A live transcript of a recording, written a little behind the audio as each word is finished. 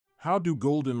How do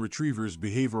golden retrievers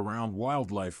behave around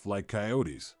wildlife like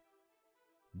coyotes?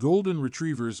 Golden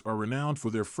retrievers are renowned for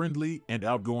their friendly and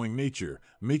outgoing nature,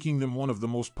 making them one of the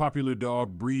most popular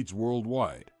dog breeds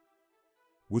worldwide.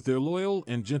 With their loyal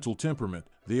and gentle temperament,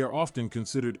 they are often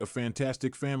considered a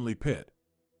fantastic family pet.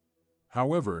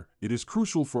 However, it is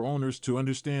crucial for owners to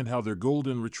understand how their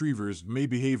golden retrievers may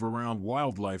behave around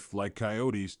wildlife like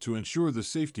coyotes to ensure the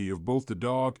safety of both the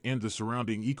dog and the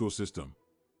surrounding ecosystem.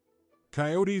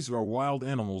 Coyotes are wild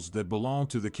animals that belong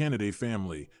to the Canidae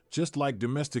family, just like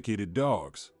domesticated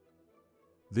dogs.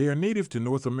 They are native to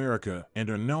North America and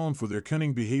are known for their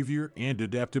cunning behavior and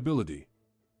adaptability.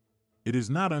 It is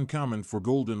not uncommon for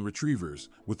golden retrievers,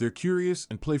 with their curious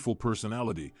and playful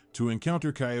personality, to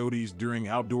encounter coyotes during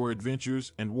outdoor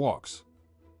adventures and walks.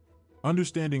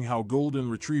 Understanding how golden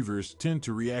retrievers tend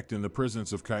to react in the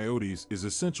presence of coyotes is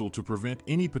essential to prevent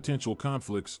any potential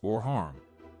conflicts or harm.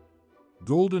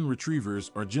 Golden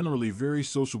retrievers are generally very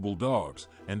sociable dogs,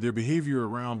 and their behavior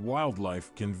around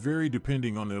wildlife can vary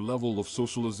depending on their level of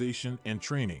socialization and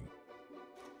training.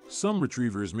 Some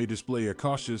retrievers may display a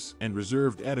cautious and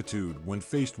reserved attitude when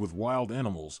faced with wild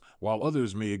animals, while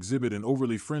others may exhibit an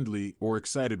overly friendly or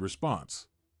excited response.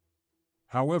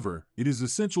 However, it is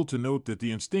essential to note that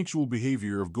the instinctual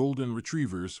behavior of golden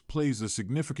retrievers plays a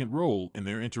significant role in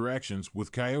their interactions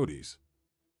with coyotes.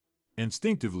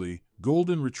 Instinctively,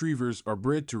 golden retrievers are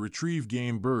bred to retrieve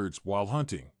game birds while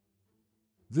hunting.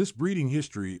 This breeding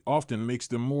history often makes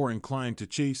them more inclined to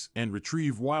chase and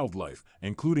retrieve wildlife,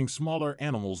 including smaller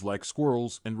animals like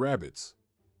squirrels and rabbits.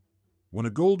 When a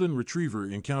golden retriever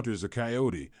encounters a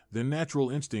coyote, their natural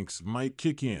instincts might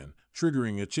kick in,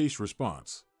 triggering a chase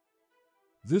response.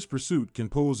 This pursuit can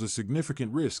pose a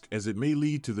significant risk as it may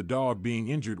lead to the dog being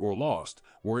injured or lost,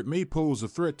 or it may pose a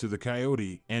threat to the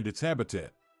coyote and its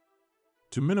habitat.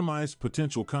 To minimize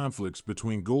potential conflicts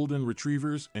between golden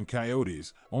retrievers and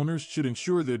coyotes, owners should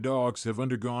ensure their dogs have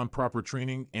undergone proper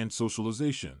training and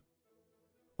socialization.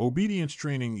 Obedience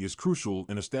training is crucial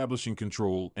in establishing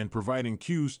control and providing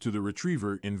cues to the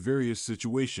retriever in various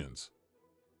situations.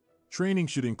 Training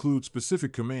should include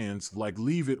specific commands like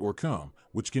leave it or come,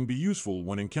 which can be useful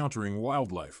when encountering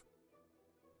wildlife.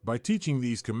 By teaching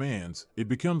these commands, it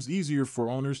becomes easier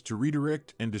for owners to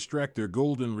redirect and distract their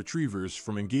golden retrievers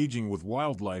from engaging with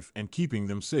wildlife and keeping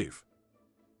them safe.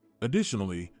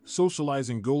 Additionally,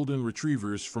 socializing golden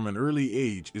retrievers from an early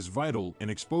age is vital in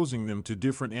exposing them to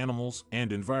different animals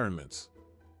and environments.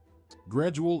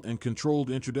 Gradual and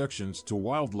controlled introductions to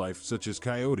wildlife such as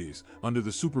coyotes, under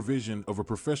the supervision of a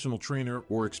professional trainer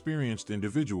or experienced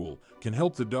individual, can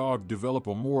help the dog develop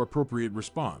a more appropriate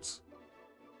response.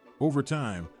 Over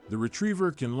time, the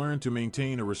retriever can learn to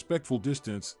maintain a respectful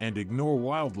distance and ignore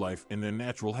wildlife in their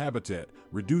natural habitat,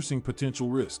 reducing potential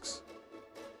risks.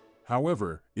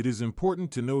 However, it is important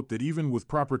to note that even with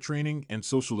proper training and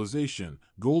socialization,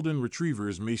 golden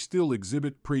retrievers may still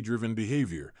exhibit prey-driven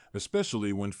behavior,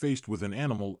 especially when faced with an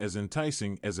animal as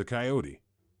enticing as a coyote.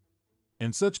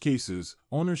 In such cases,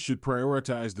 owners should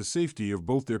prioritize the safety of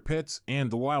both their pets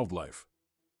and the wildlife.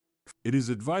 It is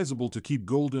advisable to keep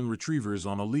golden retrievers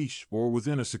on a leash or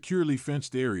within a securely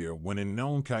fenced area when in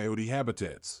known coyote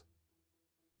habitats.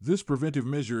 This preventive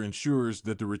measure ensures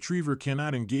that the retriever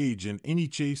cannot engage in any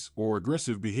chase or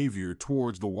aggressive behavior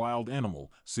towards the wild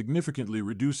animal, significantly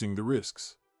reducing the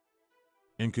risks.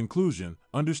 In conclusion,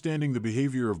 understanding the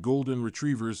behavior of golden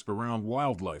retrievers around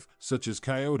wildlife, such as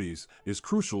coyotes, is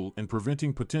crucial in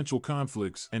preventing potential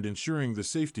conflicts and ensuring the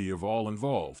safety of all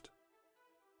involved.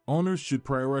 Owners should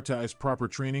prioritize proper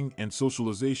training and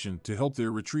socialization to help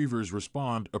their retrievers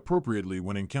respond appropriately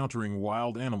when encountering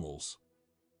wild animals.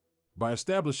 By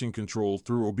establishing control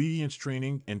through obedience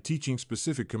training and teaching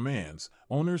specific commands,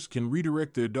 owners can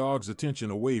redirect their dog's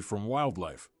attention away from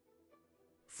wildlife.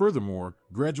 Furthermore,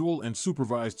 gradual and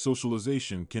supervised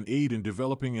socialization can aid in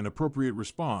developing an appropriate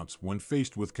response when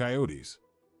faced with coyotes.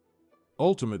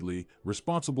 Ultimately,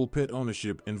 responsible pet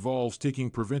ownership involves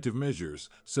taking preventive measures,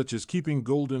 such as keeping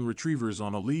golden retrievers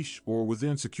on a leash or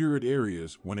within secured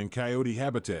areas when in coyote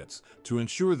habitats, to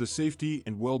ensure the safety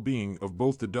and well-being of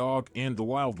both the dog and the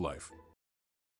wildlife.